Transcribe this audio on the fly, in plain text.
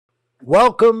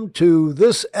Welcome to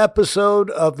this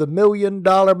episode of the Million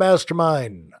Dollar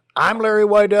Mastermind. I'm Larry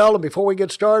Weidel, and before we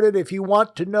get started, if you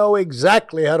want to know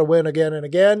exactly how to win again and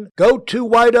again, go to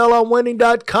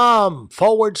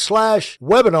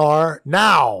weidelonwinning.com/webinar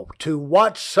now to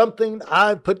watch something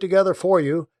I've put together for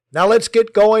you. Now let's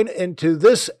get going into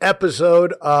this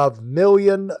episode of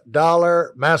Million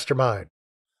Dollar Mastermind.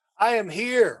 I am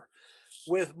here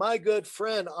with my good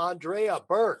friend Andrea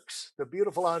Burks, the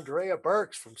beautiful Andrea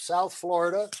Burks from South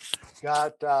Florida.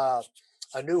 Got a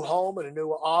new home and a new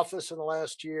office in the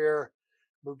last year.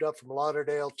 Moved up from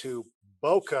Lauderdale to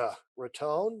Boca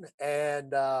Raton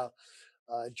and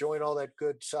enjoying all that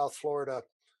good South Florida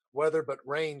weather, but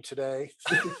rain today.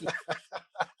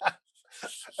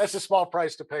 That's a small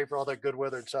price to pay for all that good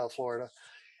weather in South Florida.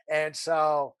 And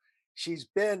so she's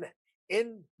been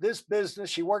in this business.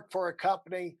 She worked for a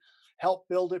company, helped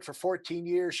build it for 14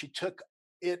 years. She took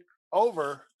it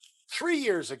over 3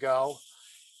 years ago.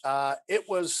 It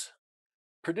was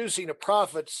producing a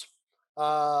profits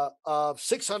of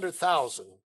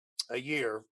 600,000 a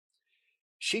year.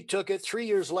 She took it 3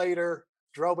 years later,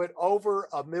 drove it over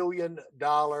 $1 million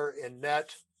in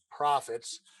net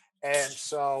profits. And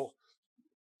so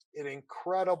an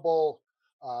incredible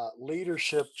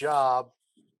leadership job.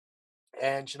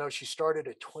 And she started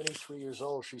at 23 years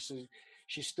old.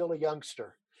 She's still a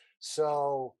youngster,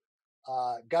 so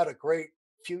got a great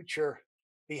future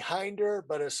behind her,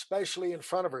 but especially in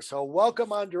front of her. So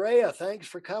welcome, Andrea. Thanks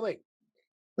for coming.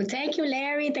 Well, thank you,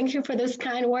 Larry. Thank you for those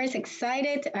kind words.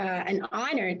 Excited and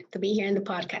honored to be here in the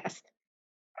podcast.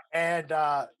 And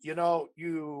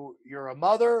you're a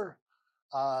mother.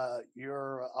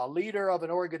 You're a leader of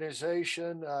an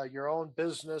organization, your own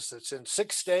business that's in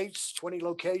 6 states, 20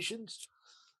 locations.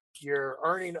 You're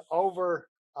earning over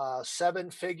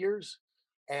 7 figures.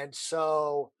 And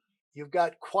so you've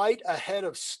got quite a head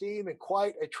of steam and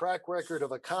quite a track record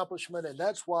of accomplishment. And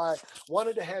that's why I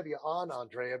wanted to have you on,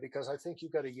 Andrea, because I think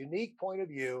you've got a unique point of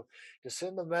view to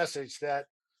send the message that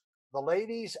the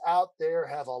ladies out there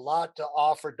have a lot to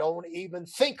offer. Don't even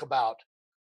think about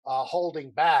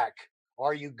holding back.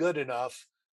 Are you good enough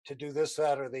to do this,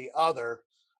 that, or the other?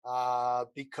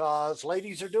 Because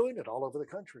ladies are doing it all over the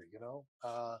country, and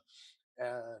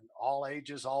all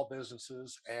ages, all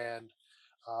businesses. And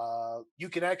you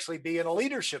can actually be in a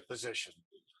leadership position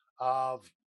of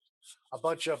a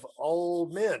bunch of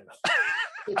old men.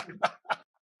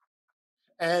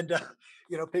 And,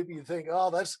 people you think, oh,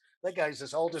 that guy's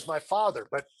as old as my father,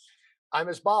 but I'm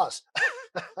his boss.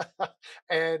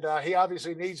 And he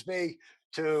obviously needs me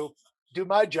to do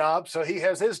my job, so he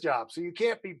has his job. So you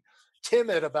can't be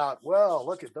timid about, well,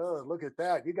 look at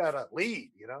that. You got to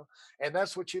lead, and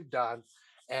that's what you've done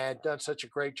and done such a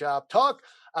great job. Talk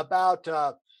about,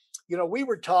 we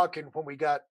were talking when we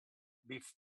got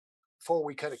before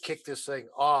we kind of kicked this thing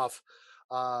off.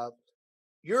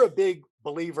 You're a big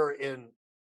believer in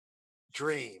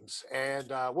dreams, and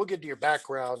we'll get to your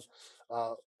background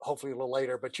hopefully a little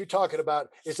later. But you're talking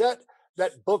about, is that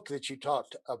book that you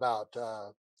talked about?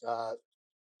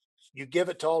 You give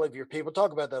it to all of your people.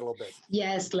 Talk about that a little bit.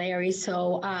 Yes, Larry.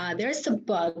 So there's a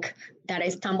book that I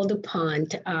stumbled upon,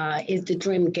 is The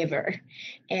Dream Giver.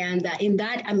 And in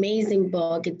that amazing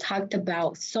book, it talked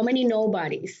about so many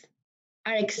nobodies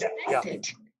are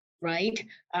expected, right,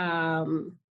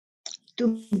 to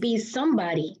be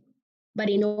somebody. But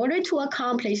in order to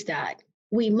accomplish that,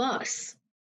 we must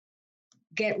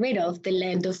get rid of the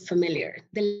land of familiar,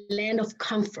 the land of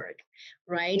comfort,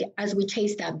 right, as we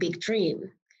chase that big dream.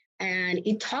 And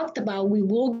it talked about we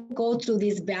will go through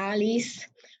these valleys,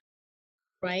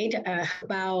 right?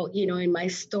 About, in my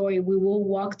story, we will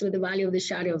walk through the valley of the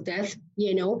shadow of death,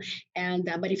 and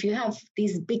but if you have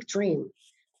this big dream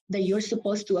that you're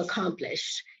supposed to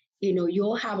accomplish,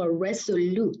 you'll have a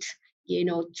resolute,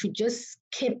 to just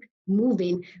keep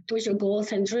moving towards your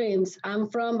goals and dreams. I'm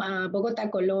from Bogota,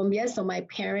 Colombia, so my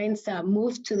parents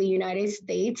moved to the United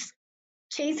States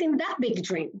chasing that big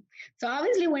dream. So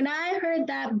obviously, when I heard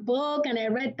that book and I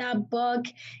read that book,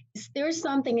 there's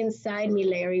something inside me,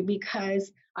 Larry,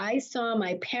 because I saw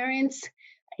my parents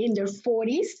in their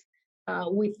 40s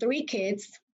with 3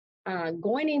 kids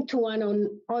going into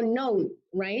an unknown,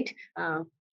 right,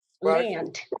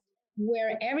 land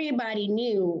where everybody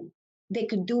knew they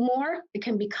could do more, they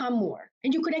can become more,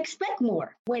 and you could expect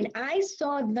more. When I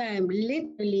saw them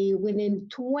literally within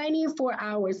 24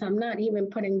 hours, I'm not even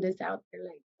putting this out there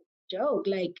like a joke,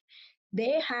 like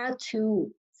they had to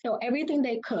sell everything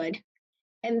they could.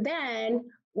 And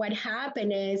then what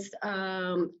happened is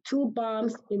 2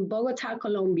 bombs in Bogota,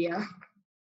 Colombia,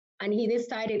 and he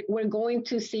decided, we're going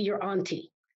to see your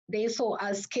auntie. they saw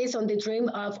us kids on the dream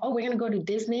of, oh, we're gonna go to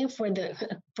Disney for the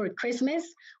for Christmas,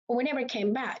 but we never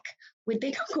came back. We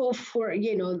did go for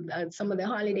some of the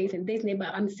holidays in Disney,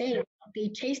 but I'm saying they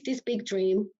chased this big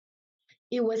dream.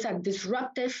 It was a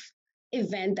disruptive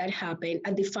event that happened,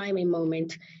 a defining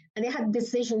moment, and they had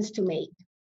decisions to make.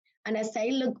 And as I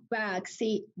look back,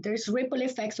 see, there's ripple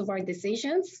effects of our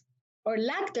decisions or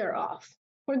lack thereof,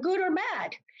 for good or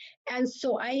bad. And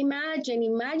so I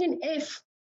imagine if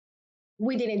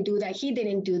we didn't do that, he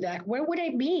didn't do that, where would I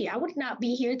be? I would not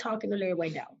be here talking to Larry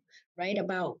right now, right?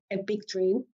 About a big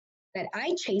dream that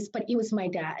I chased, but it was my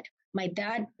dad. My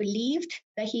dad believed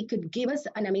that he could give us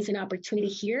an amazing opportunity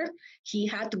here. He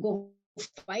had to go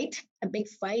fight a big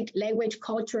fight, language,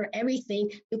 culture,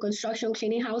 everything, the construction,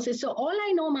 cleaning houses. So all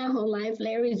I know my whole life,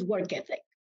 Larry, is work ethic.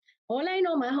 All I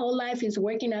know my whole life is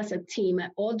working as a team. My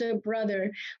older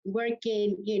brother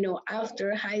working,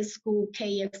 after high school,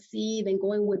 KFC, then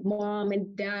going with mom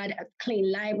and dad at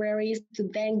clean libraries to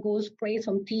then go spray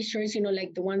some t-shirts,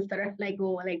 like the ones that are like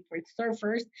for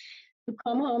surfers, to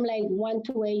come home like 1,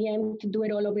 2 a.m. to do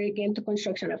it all over again to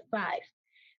construction at 5.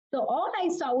 So all I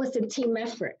saw was a team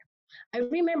effort. I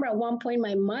remember at one point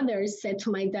my mother said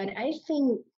to my dad, I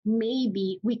think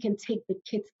maybe we can take the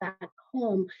kids back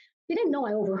home. Didn't know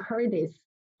I overheard this,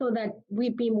 so that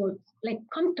we'd be more like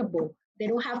comfortable. They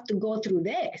don't have to go through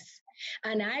this.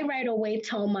 And I right away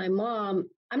told my mom,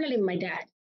 I'm not leaving my dad.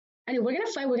 And if we're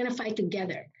gonna fight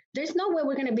together. There's no way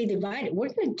we're gonna be divided. We're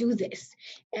gonna do this.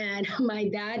 And my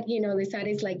dad, decided,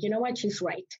 it's like, you know what, she's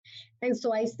right. And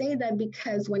so I say that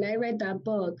because when I read that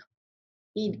book,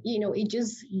 it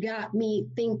just got me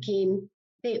thinking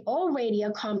they already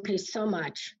accomplished so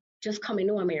much just coming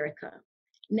to America.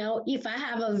 Now, if I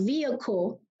have a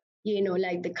vehicle,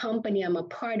 like the company I'm a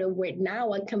part of, where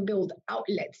now I can build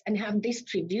outlets and have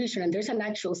distribution, and there's an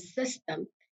actual system.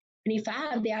 And if I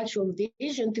have the actual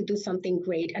vision to do something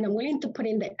great and I'm willing to put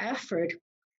in the effort,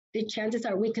 the chances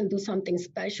are we can do something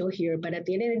special here. But at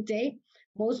the end of the day,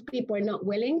 most people are not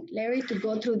willing, Larry, to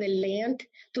go through the land,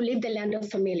 to leave the land of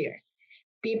familiar.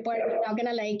 People are not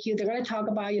gonna like you. They're gonna talk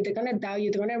about you. They're gonna doubt you.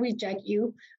 They're gonna reject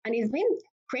you. And it's been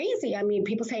crazy. I mean,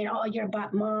 people saying, "Oh, you're a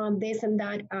bad mom," this and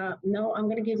that. No, I'm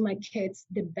gonna give my kids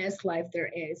the best life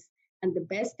there is. And the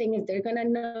best thing is they're gonna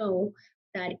know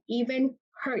that even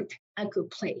hurt, I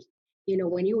could play.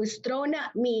 When it was thrown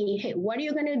at me, hey, what are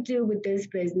you gonna do with this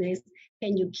business?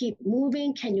 Can you keep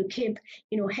moving? Can you keep,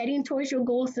 heading towards your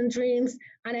goals and dreams?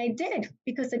 And I did,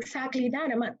 because exactly that.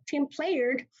 I'm a team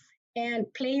player, and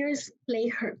players play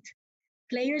hurt.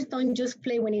 Players don't just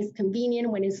play when it's convenient,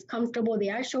 when it's comfortable. The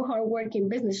actual hard work in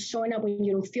business, showing up when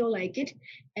you don't feel like it,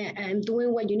 and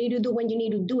doing what you need to do when you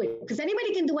need to do it. Because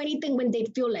anybody can do anything when they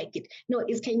feel like it. No,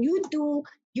 it's can you do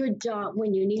your job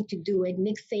when you need to do it.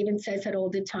 Nick Saban says it all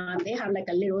the time. They have like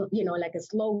a little, like a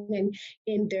slogan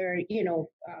in their,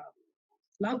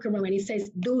 locker room, and he says,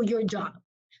 do your job.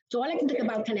 So all I can think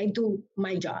about, can I do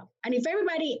my job? And if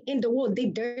everybody in the world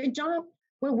did their job,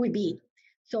 where would we be?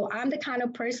 So I'm the kind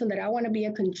of person that I want to be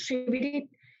a contributed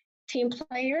team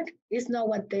player. It's not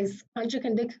what this country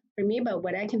can do for me, but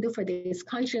what I can do for this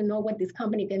country, and not what this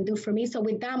company can do for me. So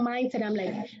with that mindset, I'm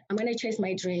like, I'm gonna chase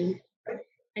my dream.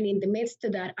 And in the midst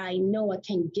of that, I know I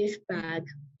can give back,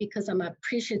 because I'm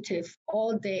appreciative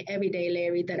all day, every day,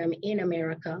 Larry, that I'm in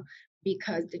America.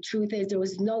 Because the truth is, there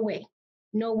was no way,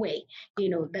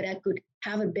 that I could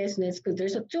have a business, because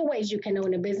there's two ways you can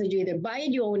own a business. You either buy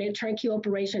it, you own it, turnkey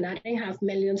operation. I didn't have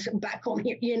millions back home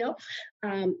here.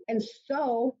 And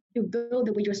so you build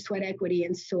it with your sweat equity.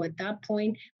 And so at that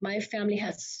point, my family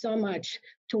has so much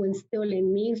to instill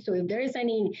in me. So if there's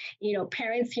any,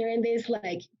 parents hearing this,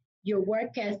 like, your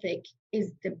work ethic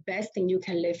is the best thing you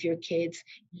can live your kids.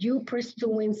 You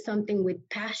pursuing something with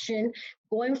passion,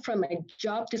 going from a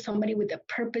job to somebody with a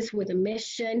purpose, with a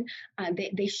mission.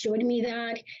 They showed me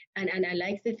that. And I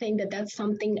like to think that that's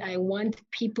something I want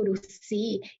people to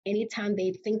see anytime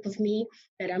they think of me,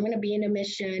 that I'm going to be in a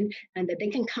mission, and that they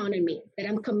can count on me, that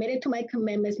I'm committed to my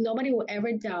commitments. Nobody will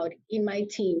ever doubt in my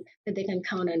team that they can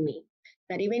count on me.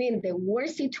 That even in the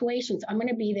worst situations, I'm going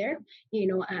to be there,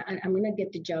 and I'm going to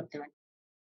get the job done.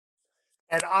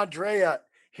 And Andrea,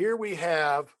 here we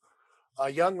have a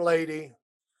young lady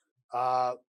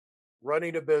uh,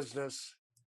 running a business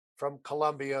from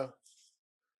Colombia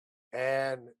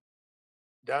and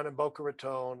down in Boca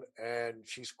Raton, and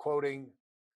she's quoting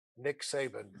Nick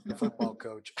Saban, the football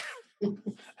coach.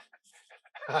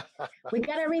 We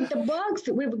got to read the books.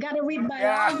 We've got to read Yeah.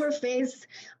 biographies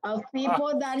of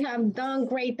people that have done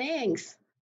great things.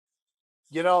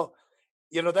 You know,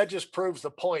 that just proves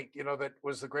the point, that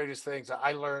was the greatest things that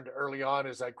I learned early on,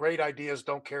 is that great ideas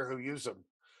don't care who use them,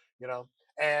 you know.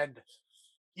 And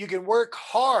you can work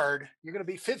hard. You're going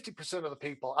to be 50% of the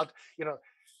people. You know,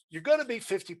 you're going to be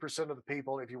 50% of the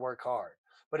people if you work hard.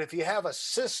 But if you have a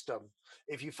system,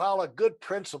 if you follow good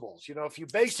principles, you know, if you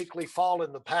basically fall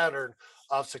in the pattern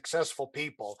of successful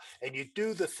people and you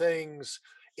do the things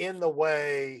in the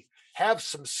way, have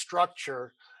some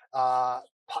structure, uh,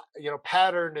 you know,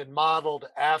 patterned and modeled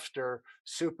after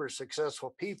super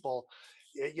successful people,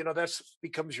 you know, that's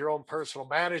becomes your own personal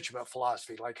management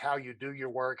philosophy, like how you do your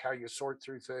work, how you sort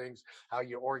through things, how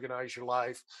you organize your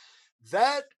life.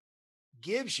 That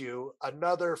gives you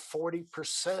another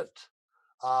 40%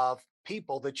 of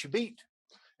people that you beat.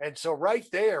 And so, right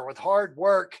there, with hard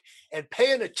work and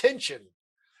paying attention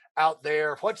out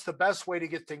there, what's the best way to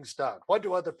get things done? What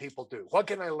do other people do? What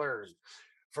can I learn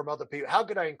from other people? How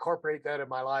can I incorporate that in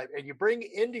my life? And you bring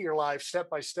into your life step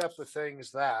by step the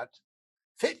things that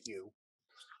fit you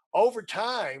over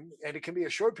time, and it can be a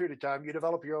short period of time. You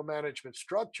develop your own management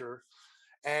structure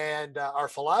and our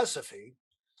philosophy,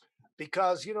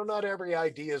 because you know not every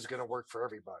idea is going to work for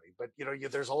everybody, but you know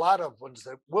there's a lot of ones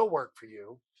that will work for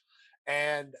you,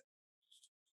 and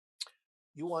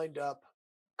you wind up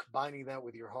combining that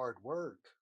with your hard work,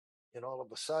 and all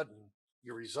of a sudden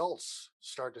your results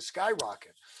start to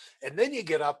skyrocket. And then you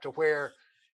get up to where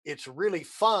it's really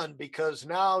fun, because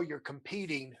now you're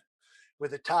competing with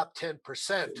the top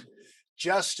 10%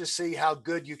 just to see how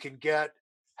good you can get,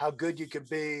 how good you can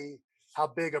be, how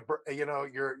big you know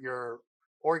your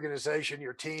organization,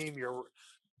 your team, your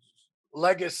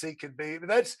legacy can be.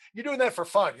 That's, you're doing that for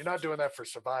fun. You're not doing that for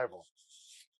survival.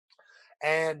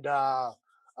 And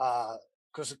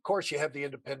because of course you have the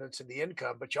independence and the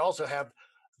income, but you also have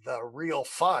the real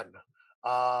fun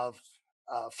of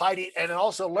fighting and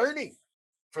also learning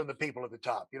from the people at the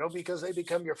top, you know, because they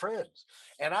become your friends.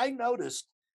 And I noticed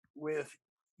with,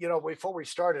 you know, before we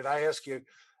started, I asked you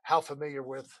how familiar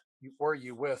with were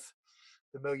you with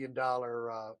the $1 Million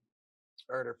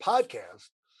Earner podcast,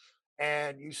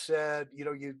 and you said, you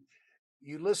know, you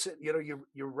listen, you know, you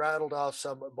rattled off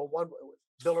some, but one,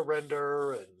 Bill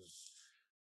Arender and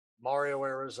Mario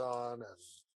Arizon and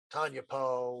Tanya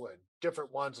Poe and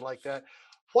different ones like that.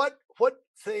 What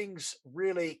things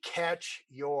really catch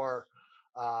your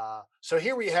so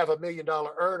here we have $1 million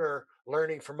earner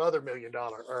learning from other $1 million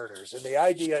earners. And the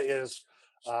idea is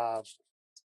uh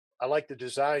I like to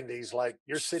design these like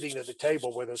you're sitting at the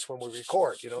table with us when we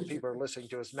record. You know, people are listening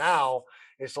to us now.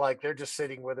 It's like they're just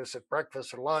sitting with us at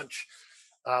breakfast or lunch,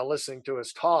 listening to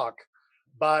us talk.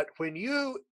 But when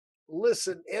you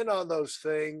listen in on those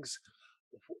things,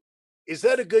 is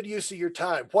that a good use of your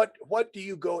time? What do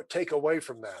you go take away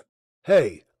from that?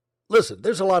 Hey, listen,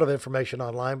 there's a lot of information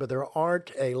online, but there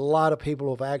aren't a lot of people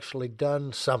who've actually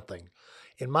done something.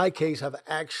 In my case, I've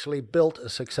actually built a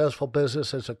successful business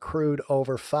that's accrued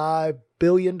over $5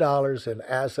 billion in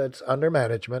assets under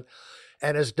management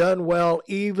and has done well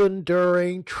even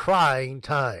during trying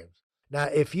times. Now,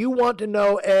 if you want to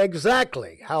know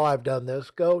exactly how I've done this,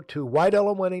 go to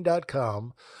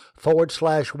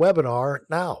whitelmwinning.com/webinar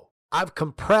now. I've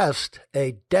compressed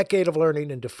a decade of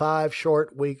learning into 5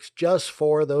 short weeks just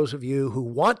for those of you who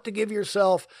want to give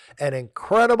yourself an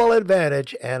incredible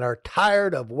advantage and are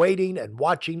tired of waiting and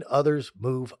watching others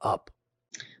move up.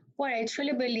 What I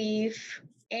truly believe,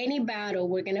 any battle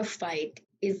we're going to fight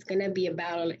is going to be a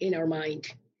battle in our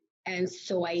mind. And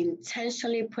so I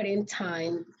intentionally put in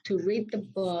time to read the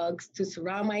books, to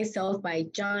surround myself by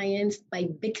giants, by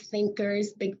big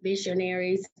thinkers, big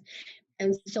visionaries.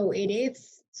 And so it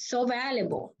is so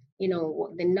valuable, you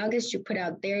know, the nuggets you put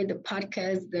out there, the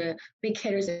podcast, the big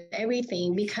hitters,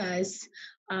 everything, because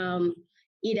um,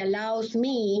 it allows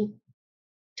me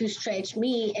to stretch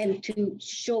me and to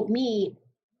show me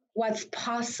what's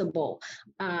possible.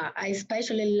 I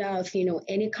especially love, you know,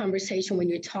 any conversation when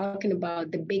you're talking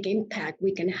about the big impact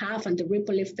we can have on the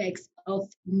ripple effects of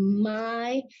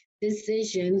my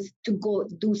decisions to go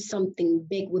do something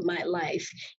big with my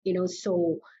life. You know,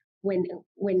 so when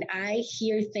I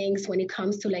hear things when it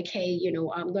comes to like, hey, you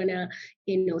know, I'm gonna,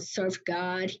 you know, serve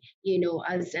God, you know,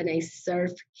 as and I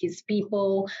serve His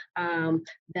people.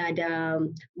 That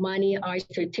money are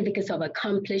certificates of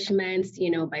accomplishments,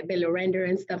 you know, by Bill Arender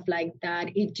and stuff like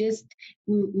that. It just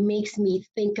makes me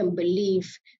think and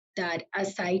believe that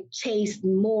as I chase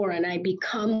more and I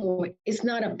become more, it's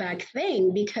not a bad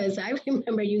thing, because I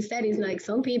remember you said it's like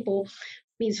some people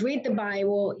please read the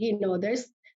Bible, you know, there's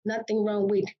nothing wrong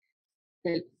with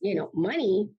the, you know,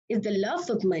 money is the love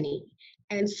of money.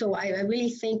 And so I really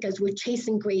think as we're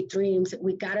chasing great dreams,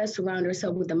 we got to surround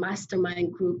ourselves with a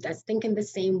mastermind group that's thinking the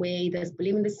same way, that's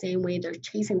believing the same way, they're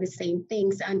chasing the same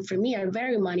things. And for me, I'm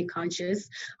very money conscious.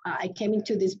 I came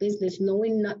into this business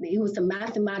knowing it was a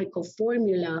mathematical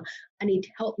formula, and it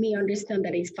helped me understand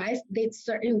that if I did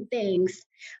certain things,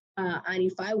 and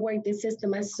if I work the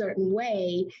system a certain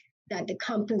way, that the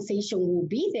compensation will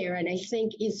be there. And I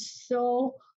think it's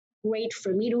so great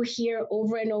for me to hear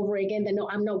over and over again that no,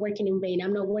 I'm not working in vain.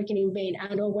 I'm not working in vain.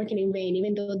 I'm not working in vain.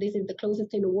 Even though this is the closest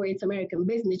to the words American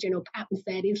business, Patton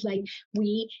said, it's like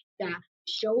we got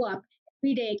show up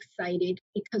every day excited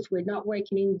because we're not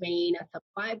working in vain as a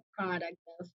byproduct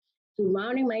of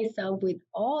surrounding myself with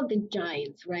all the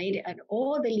giants, right? And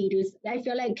all the leaders. I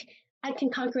feel like I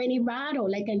can conquer any battle.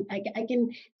 Like I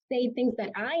can say things that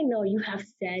I know you have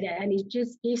said, and it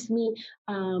just gives me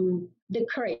the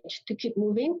courage to keep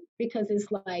moving because it's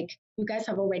like you guys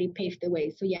have already paved the way.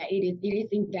 So yeah, it is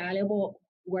invaluable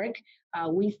work.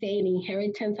 We say an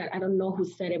inheritance. I don't know who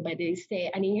said it, but they say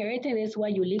an inheritance is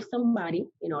what you leave somebody,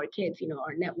 our kids,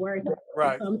 our net worth,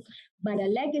 Right. income. But a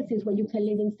legacy is what you can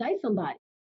live inside somebody.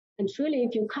 And truly,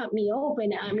 if you cut me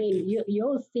open, I mean,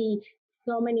 you'll see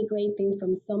so many great things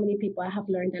from so many people I have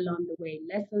learned along the way.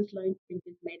 Lessons learned,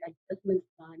 changes made, adjustments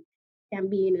done. Can't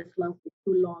be in a slump for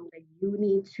too long. That you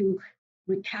need to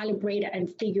recalibrate and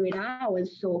figure it out. And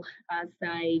so, as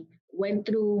I went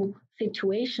through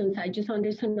situations, I just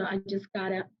understood. I just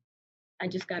gotta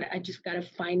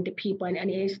find the people, and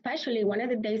especially one of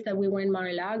the days that we were in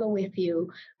Mar-a-Lago with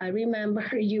you, I remember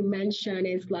you mentioned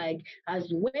it's like as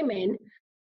women,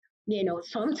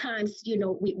 sometimes,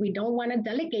 we don't want to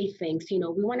delegate things. We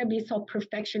want to be so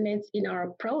perfectionist in our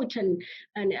approach. And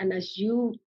as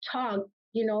you talk,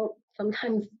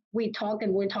 sometimes we talk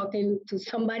and we're talking to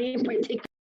somebody in particular,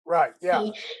 Right. Yeah.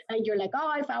 and you're like,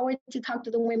 oh, if I were to talk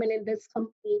to the women in this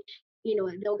company,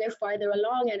 they'll get farther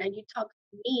along. And you talk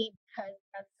to me because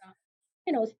as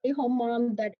a, stay-home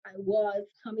mom that I was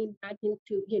coming back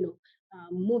into,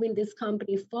 moving this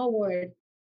company forward,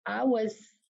 I was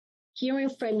hearing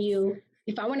from you.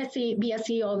 If I want to be a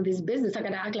CEO of this business, I got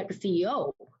to act like a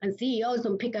CEO. And CEOs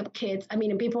don't pick up kids. I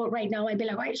mean, and people right now, I'd be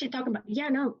like, why is she talking about? Yeah,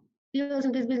 no, CEOs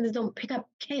in this business don't pick up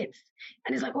kids.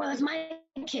 And it's like, well, that's my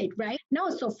kid, right? No,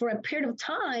 so for a period of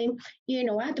time,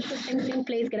 I had to put things in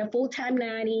place, get a full-time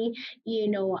nanny,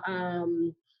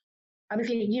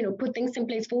 obviously, put things in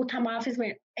place, full-time office,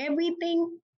 man, everything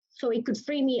so it could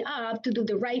free me up to do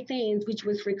the right things, which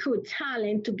was recruit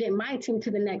talent to get my team to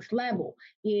the next level,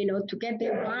 to get the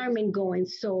environment going.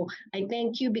 So I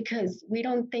thank you because we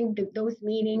don't think that those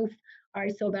meetings are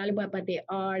so valuable, but they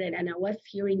are. And I was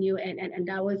hearing you, and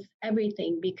that was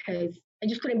everything because I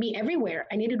just couldn't be everywhere.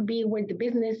 I needed to be where the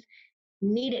business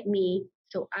needed me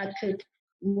so I could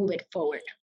move it forward.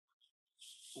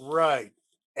 Right.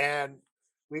 And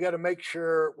we got to make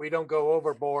sure we don't go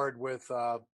overboard with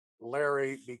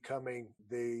Larry becoming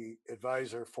the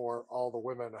advisor for all the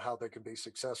women, how they can be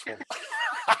successful.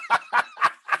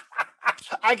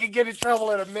 I could get in trouble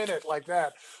in a minute like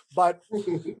that. But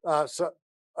uh, so,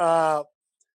 uh,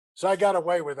 so I got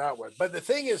away with that one. But the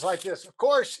thing is like this, of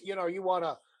course, you want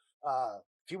to,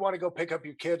 if you want to go pick up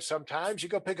your kids, sometimes you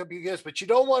go pick up your kids, but you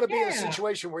don't want to be in a Yeah.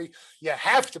 situation where you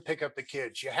have to pick up the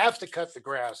kids. You have to cut the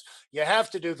grass. You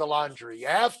have to do the laundry. You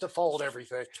have to fold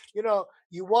everything.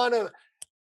 You want to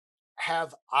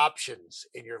have options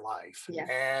in your life. Yes.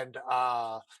 And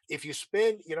if you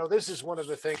spend, this is one of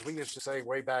the things we used to say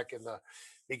way back in the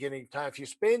beginning of time. If you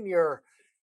spend your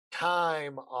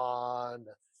time on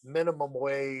minimum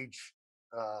wage.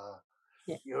 Uh,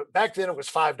 Yeah. Back then it was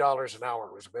 $5 an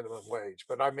hour was minimum wage,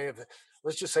 but I mean,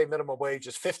 let's just say minimum wage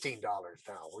is $15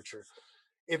 now, which are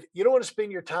if you don't want to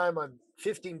spend your time on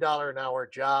 $15 an hour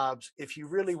jobs, if you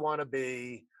really want to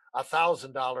be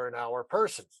 $1,000 an hour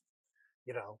person,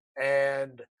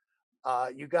 and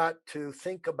you got to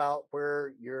think about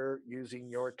where you're using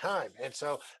your time. And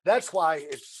so that's why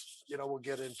we'll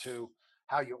get into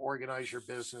how you organize your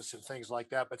business and things like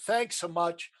that. But thanks so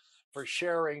much for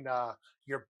sharing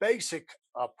your basic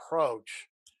approach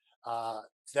uh,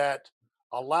 that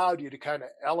allowed you to kind of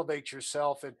elevate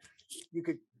yourself. And you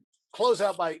could close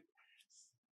out by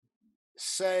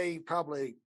say,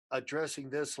 probably addressing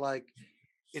this like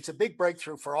it's a big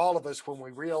breakthrough for all of us when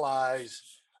we realize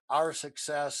our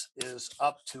success is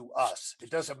up to us. It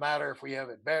doesn't matter if we have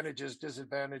advantages,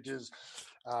 disadvantages,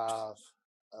 uh,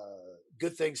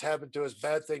 good things happen to us,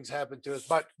 bad things happen to us.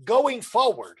 But going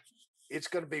forward, it's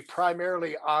going to be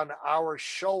primarily on our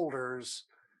shoulders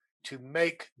to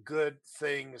make good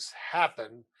things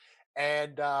happen.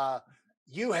 And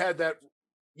you had that,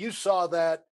 you saw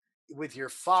that with your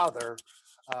father.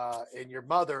 and your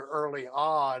mother early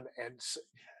on, and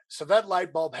so that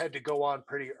light bulb had to go on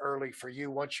pretty early for you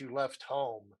once you left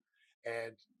home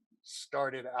and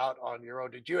started out on your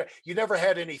own. Did you never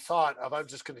had any thought of I'm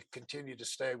just going to continue to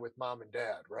stay with mom and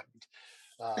dad, right?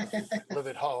 Uh, Live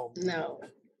at home. No.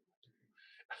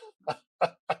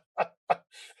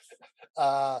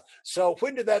 So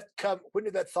when did that come? When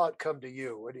did that thought come to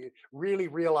you? When do you really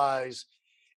realize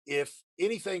if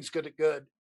anything's good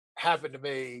happen to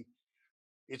me,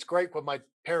 it's great what my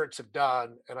parents have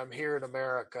done, and I'm here in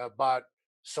America, but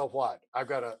so what? I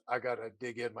gotta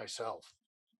dig in myself.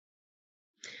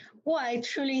 Well, I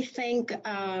truly think,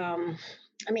 I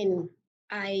mean,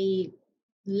 I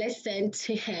listened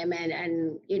to him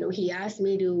and, he asked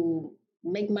me to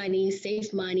make money,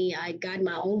 save money. I got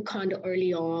my own condo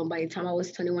early on by the time I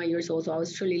was 21 years old. So I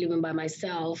was truly living by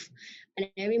myself. And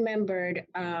I remembered,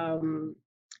 as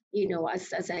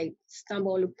I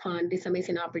stumbled upon this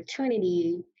amazing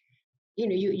opportunity,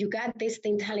 you got this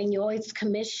thing telling you, oh, it's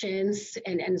commissions.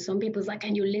 And some people's like,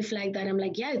 can you live like that? I'm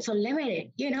like, yeah, it's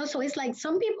unlimited, So it's like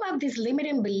some people have these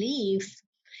limiting beliefs.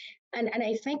 And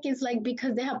I think it's like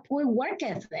because they have poor work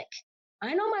ethic.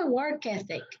 I know my work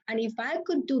ethic. And if I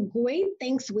could do great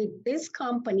things with this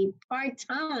company part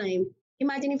time,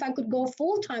 imagine if I could go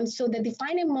full time. So the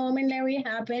defining moment, Larry,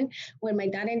 happened when my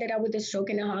dad ended up with a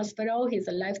stroke in the hospital. He's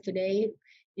alive today,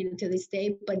 to this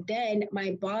day. But then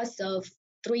my boss of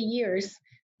 3 years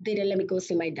didn't let me go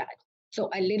see my dad. So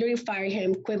I literally fired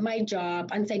him, quit my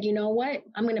job, and said, you know what?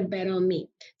 I'm going to bet on me.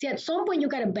 See, at some point, you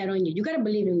got to bet on you. You got to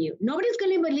believe in you. Nobody's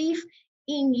going to believe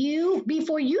in you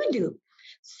before you do.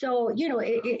 So,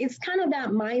 it's kind of that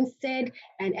mindset,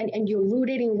 and you're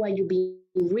rooted in what you've been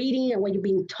reading and what you've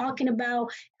been talking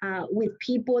about with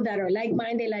people that are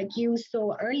like-minded like you.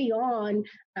 So early on,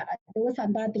 there was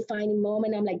that defining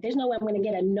moment. I'm like, there's no way I'm going to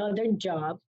get another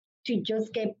job to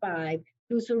just get by,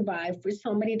 to survive for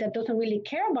somebody that doesn't really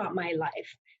care about my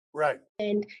life. Right.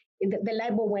 And the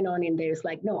light bulb went on in there. It's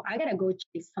like, no, I got to go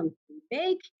chase something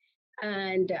big.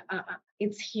 And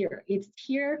it's here. It's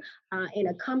here in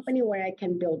a company where I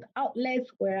can build outlets,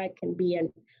 where I can be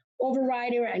an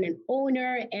overrider and an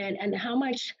owner, and how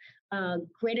much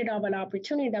greater of an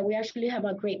opportunity that we actually have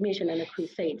a great mission and a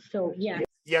crusade. So yeah,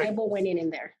 light bulb went in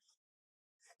there.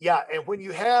 Yeah, and when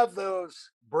you have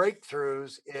those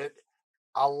breakthroughs, it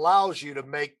allows you to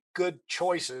make good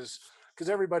choices because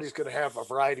everybody's going to have a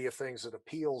variety of things that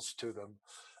appeals to them,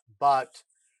 but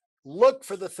look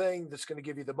for the thing that's going to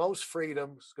give you the most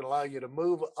freedom. It's going to allow you to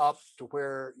move up to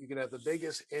where you can have the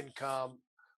biggest income,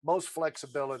 most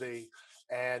flexibility,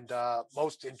 and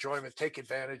most enjoyment. Take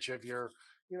advantage of your,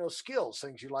 skills,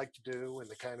 things you like to do, and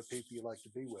the kind of people you like to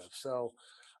be with. So,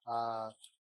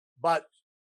 but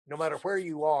no matter where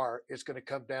you are, it's going to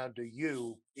come down to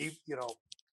you.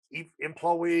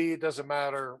 Employee, it doesn't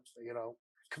matter.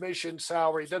 Commission,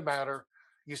 salary, it doesn't matter.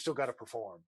 You still got to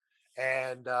perform,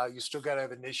 and you still got to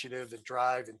have initiative and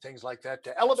drive and things like that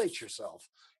to elevate yourself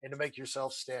and to make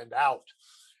yourself stand out.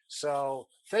 So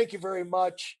thank you very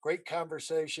much. Great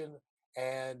conversation,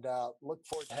 and look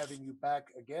forward to having you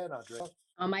back again, Andrea.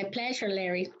 My pleasure,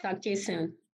 Larry. Talk to you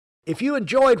soon. If you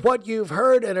enjoyed what you've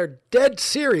heard and are dead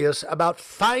serious about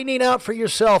finding out for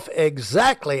yourself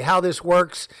exactly how this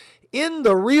works in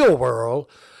the real world,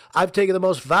 I've taken the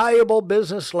most valuable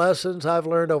business lessons I've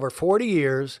learned over 40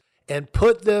 years and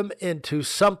put them into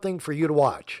something for you to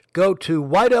watch. Go to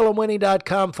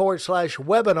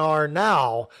whiteelementwinning.com/webinar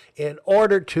now in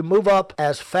order to move up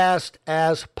as fast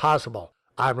as possible.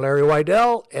 I'm Larry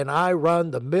Weidel, and I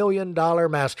run the $1 Million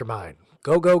Mastermind.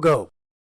 Go, go, go.